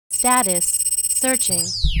Status. Searching.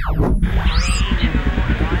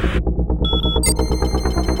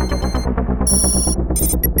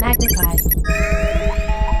 Magnify.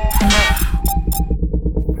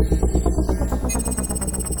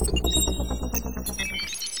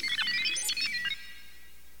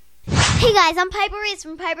 Hey guys, I'm Piper Reese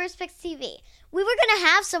from Piper's Picks TV. We were going to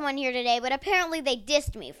have someone here today, but apparently they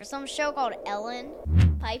dissed me for some show called Ellen.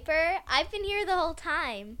 Piper, I've been here the whole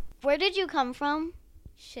time. Where did you come from?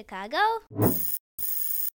 Chicago?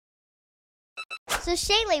 So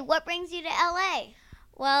Shaylee, what brings you to LA?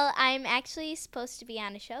 Well, I'm actually supposed to be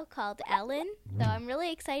on a show called Ellen, so I'm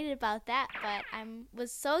really excited about that, but I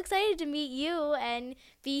was so excited to meet you and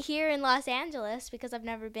be here in Los Angeles because I've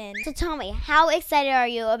never been. So tell me, how excited are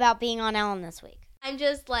you about being on Ellen this week? I'm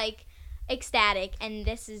just ecstatic, and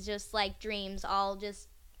this is just dreams all just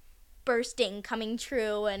bursting, coming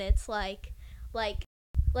true, and it's like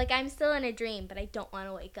I'm still in a dream, but I don't want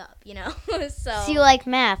to wake up, So you like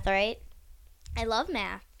math, right? I love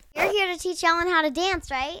math. You're here to teach Ellen how to dance,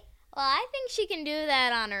 right? Well, I think she can do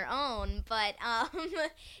that on her own, but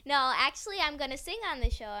no, actually I'm going to sing on the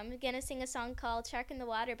show. I'm going to sing a song called Shark in the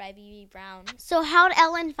Water by B.B. Brown. So how'd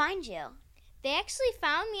Ellen find you? They actually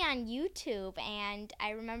found me on YouTube, and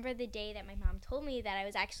I remember the day that my mom told me that I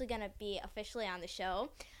was actually going to be officially on the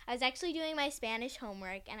show. I was actually doing my Spanish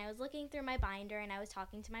homework, and I was looking through my binder, and I was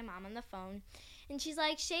talking to my mom on the phone. And she's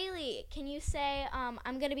like, Shaylee, can you say,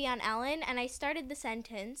 I'm going to be on Ellen? And I started the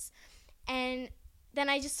sentence, and then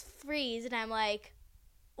I just freeze, and I'm like,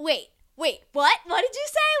 wait, what? What did you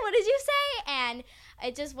say? What did you say? And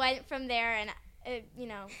it just went from there, and a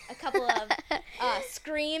couple of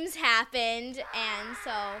screams happened, and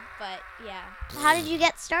so, but yeah. How did you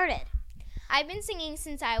get started? I've been singing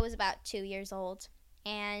since I was about 2 years old,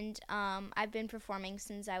 and I've been performing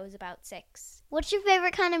since I was about 6. What's your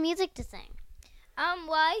favorite kind of music to sing?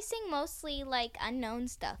 Well, I sing mostly unknown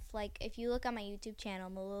stuff. If you look on my YouTube channel,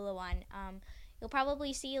 Malula One, you'll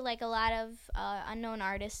probably see a lot of unknown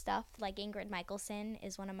artist stuff. Ingrid Michaelson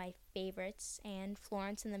is one of my favorites, and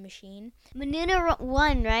Florence and the Machine. Manuna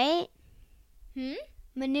One, right?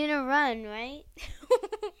 Manuna Run, right?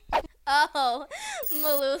 Oh,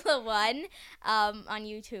 Malula One on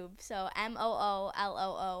YouTube. So MOOLOOLAH.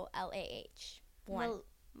 One.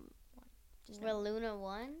 Maluna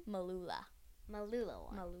One? Malula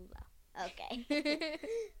One. Malula. Okay.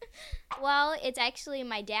 Well, it's actually,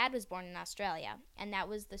 my dad was born in Australia, and that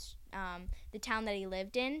was the town that he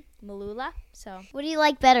lived in, Malula. So what do you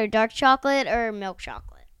like better, dark chocolate or milk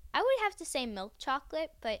chocolate? I would have to say milk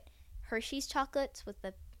chocolate, but Hershey's chocolates with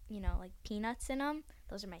the, peanuts in them,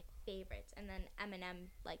 those are my favorites. And then M&M,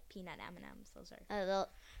 peanut M&Ms, those are.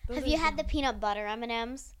 Have you had the peanut butter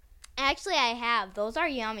M&Ms? Actually, I have. Those are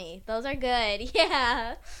yummy. Those are good.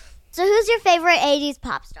 Yeah. So who's your favorite 80s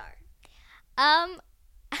pop star? I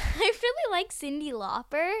really like Cyndi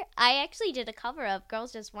Lauper. I actually did a cover of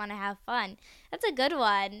Girls Just Want to Have Fun. That's a good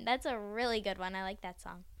one. That's a really good one. I like that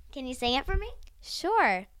song. Can you sing it for me?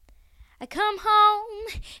 Sure. I come home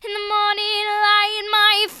in the morning like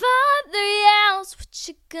my father yells, what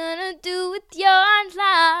you gonna do with your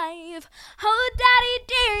life? Oh, daddy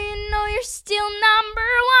dear, you know you're still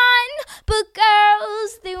number one, but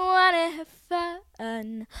girls, they wanna have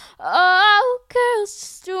fun. Oh, girls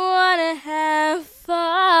just wanna have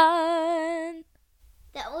fun.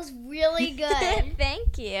 That was really good.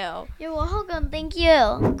 Thank you. You're welcome. Thank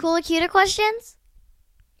you. Cooler, cuter questions?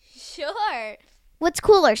 Sure. What's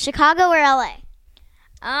cooler, Chicago or LA?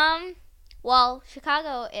 Well,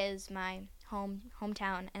 Chicago is my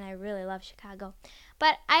hometown, and I really love Chicago.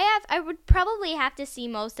 But I would probably have to see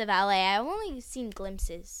most of LA. I've only seen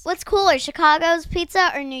glimpses. What's cooler, Chicago's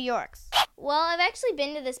pizza or New York's? Well, I've actually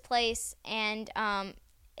been to this place, and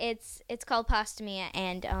it's called Pasta Mia,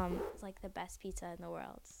 and it's the best pizza in the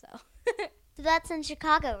world. So that's in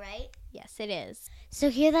Chicago, right? Yes, it is.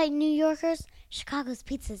 So hear that, New Yorkers? Chicago's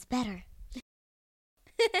pizza is better.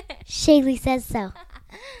 Shaylee says so.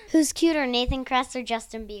 Who's cuter, Nathan Kress or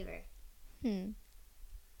Justin Bieber?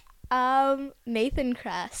 Nathan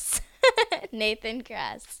Kress. Nathan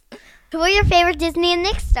Kress. Who are your favorite Disney and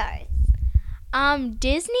Nick stars?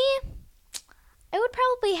 Disney? It would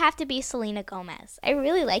probably have to be Selena Gomez. I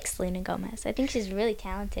really like Selena Gomez. I think she's really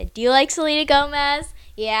talented. Do you like Selena Gomez?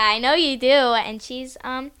 Yeah, I know you do. And she's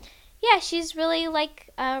she's really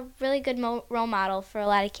a really good role model for a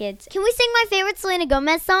lot of kids. Can we sing my favorite Selena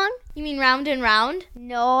Gomez song? You mean Round and Round?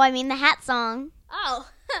 No, I mean the hat song. Oh.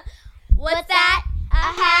 What's that? A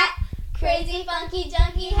hat? Crazy, funky,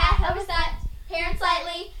 junky hat. Oversized, hair and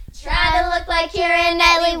slightly. Trying to look like Keira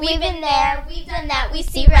Knightley. We've been there. We've done that. We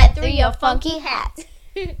see right through your funky hat.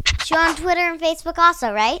 You're on Twitter and Facebook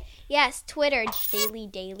also, right? Yes, Twitter,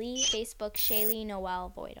 Daily. Facebook, Shaylee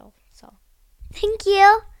Noel Voidal. So, Thank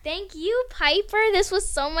you. thank you, Piper. This was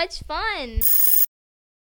so much fun.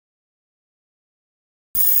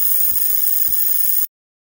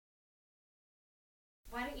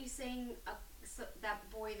 Why don't you sing that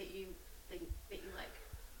boy that you think that you like?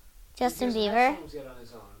 Justin He doesn't Bieber. have songs yet on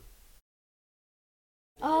his own.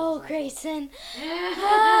 Oh, Grayson. So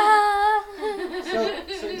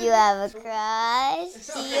You have a crush?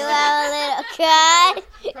 Do you have a little crush?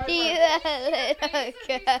 Do you have a little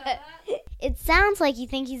crush? It sounds like you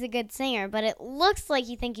think he's a good singer, but it looks like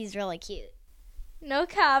you think he's really cute. No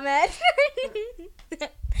comment.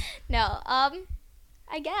 No,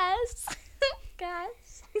 I guess.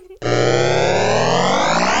 Guys.